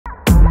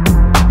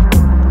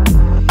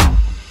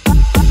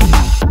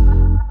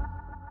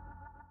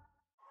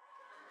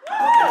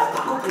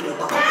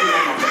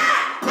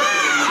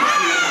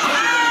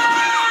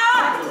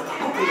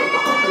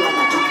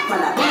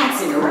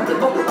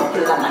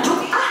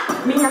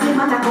Me and the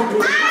man a couple.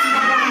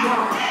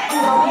 You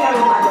know we are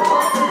over the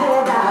bus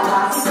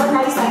together. It's so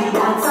nice and we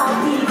dance all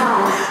fever.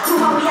 You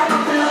know we are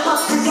couple of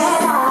us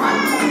together.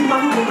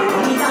 One day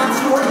we dance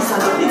for this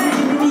and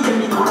me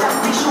could have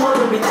be sure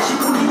of it. She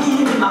could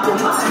give me my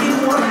bumper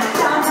before.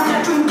 Dance and a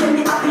drink and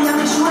be happy and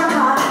be sure.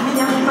 Me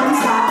and the man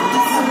start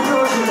eating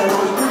close. You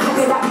know we could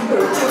together in the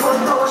triple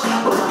rush.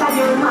 But that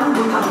your man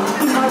would have me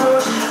in a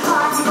rush.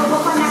 Party go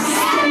up and I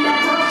kiss them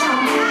that touch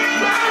and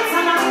dance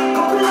and a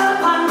couple up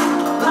and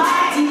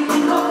party. We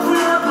couple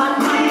up and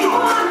man you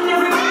on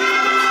everybody.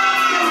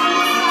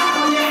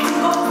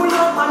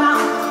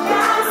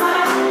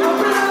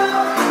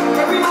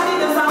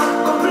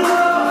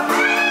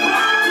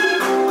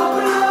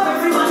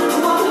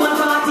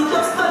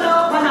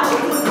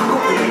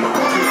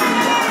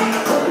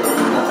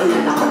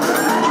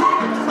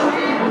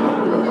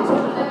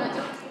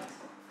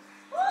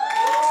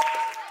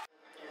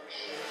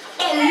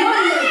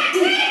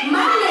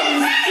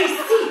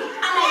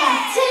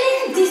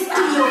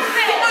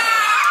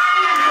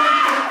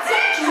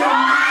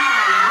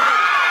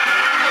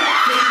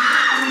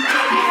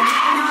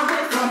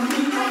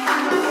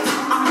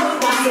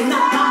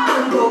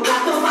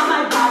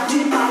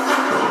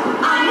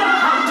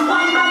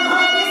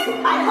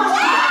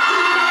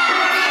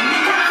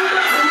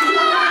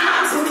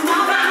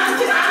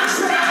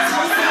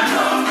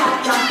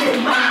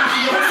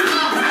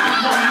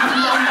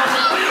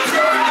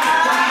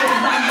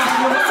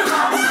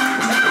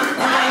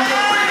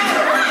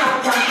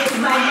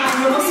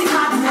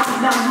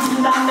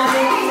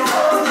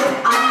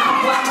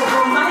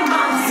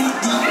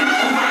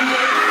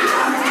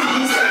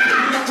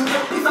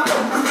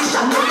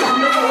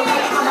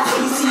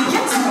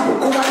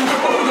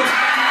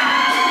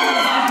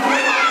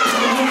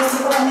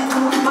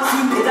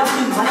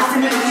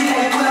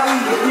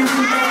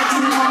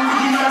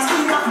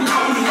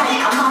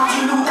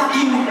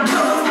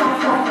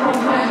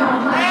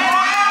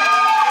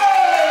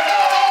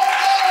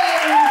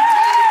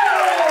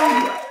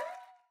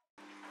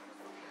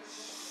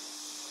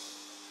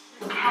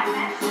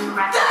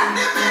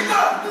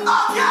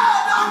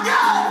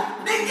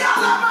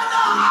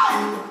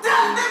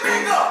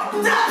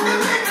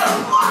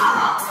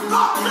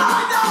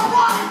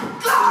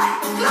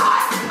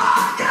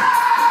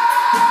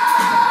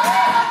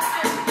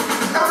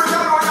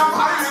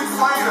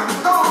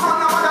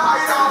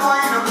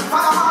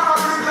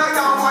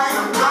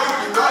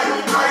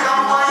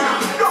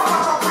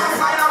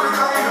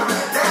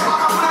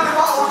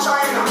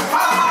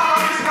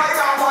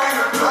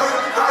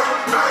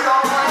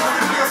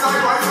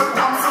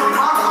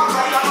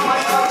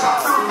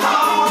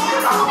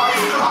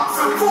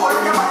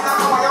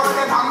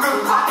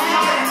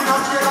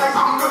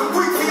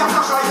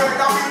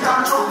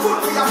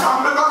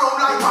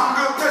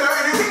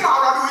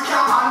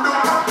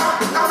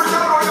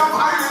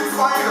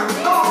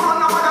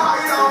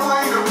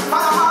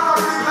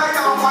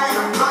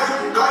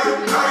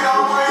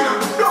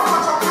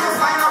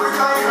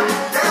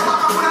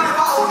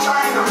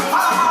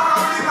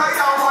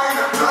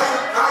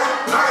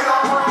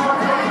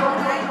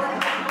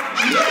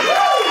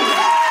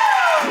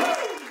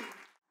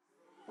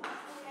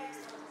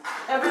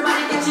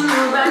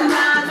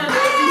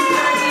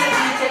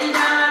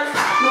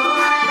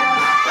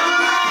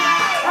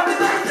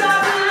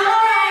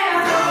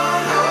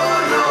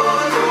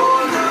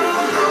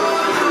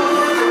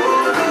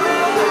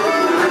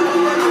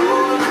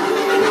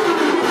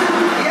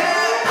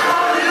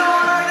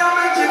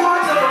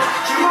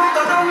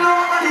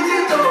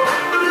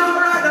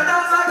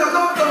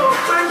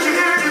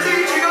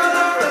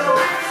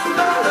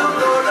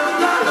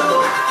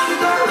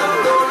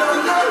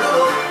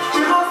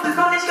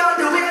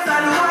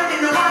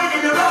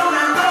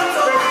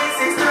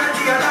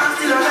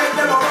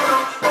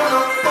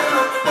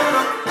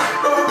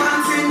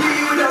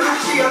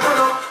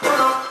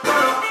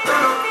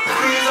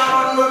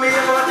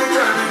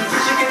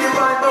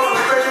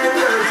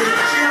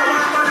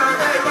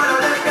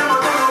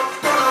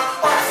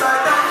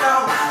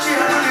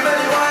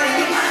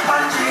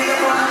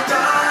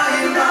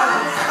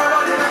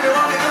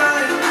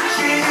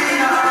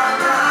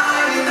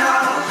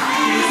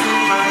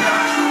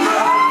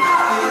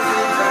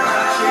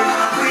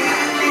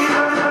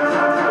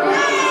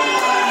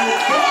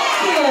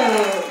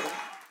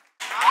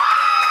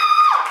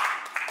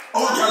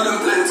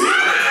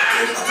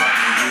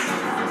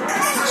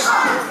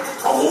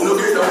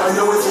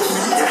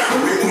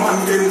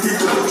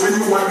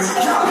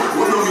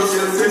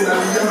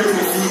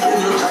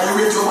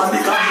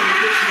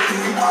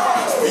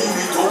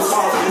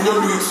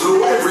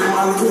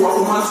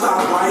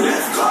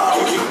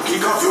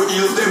 Kick off your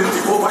heels, them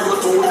tip over your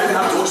toe, then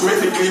I touch, make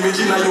the cleavage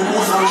in your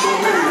moves and show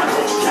me I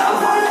touch, girl.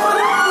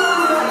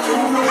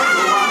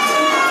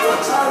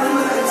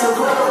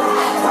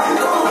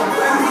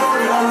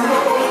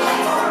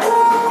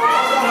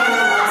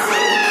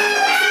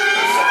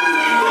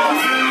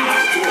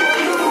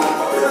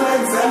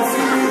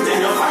 Then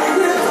you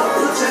vibrate up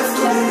your chest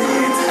to the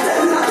beat.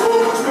 Then I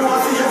touch me, I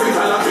see every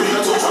girl I feel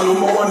you touch, and no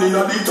more in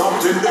the top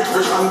 10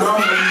 expression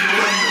down.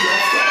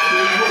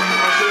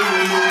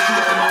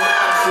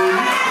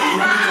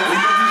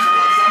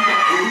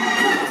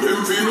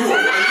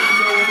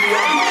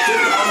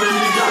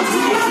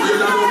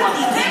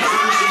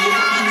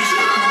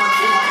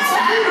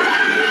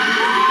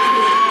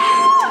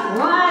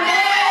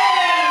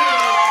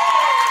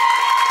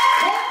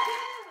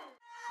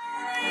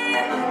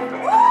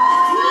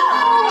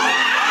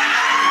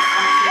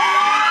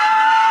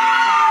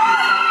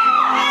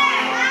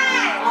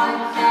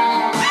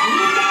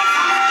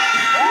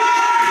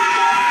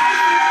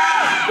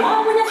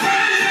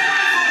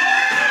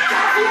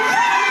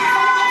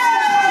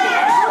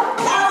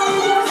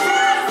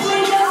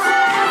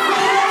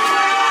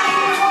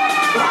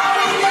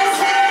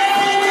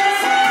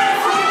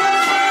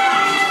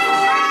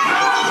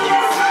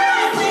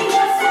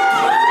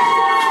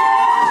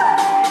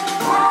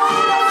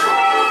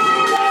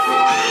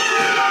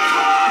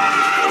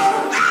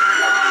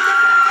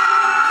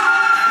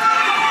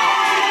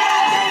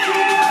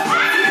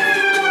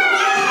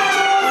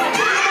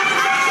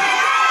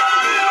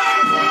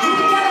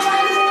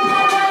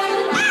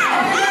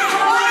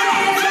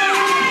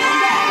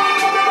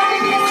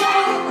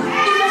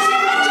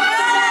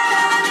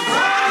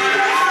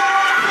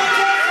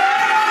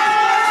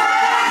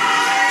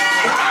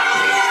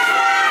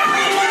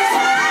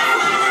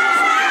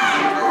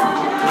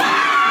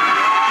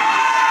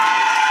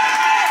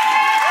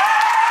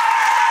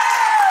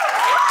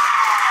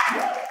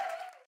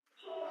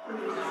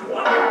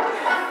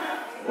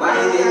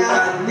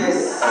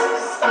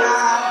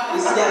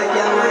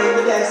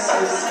 bless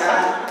the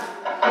sky.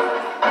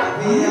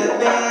 Maybe a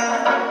bear,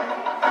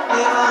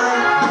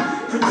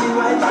 pretty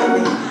white for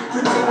me,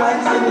 pretty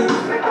white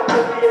for me.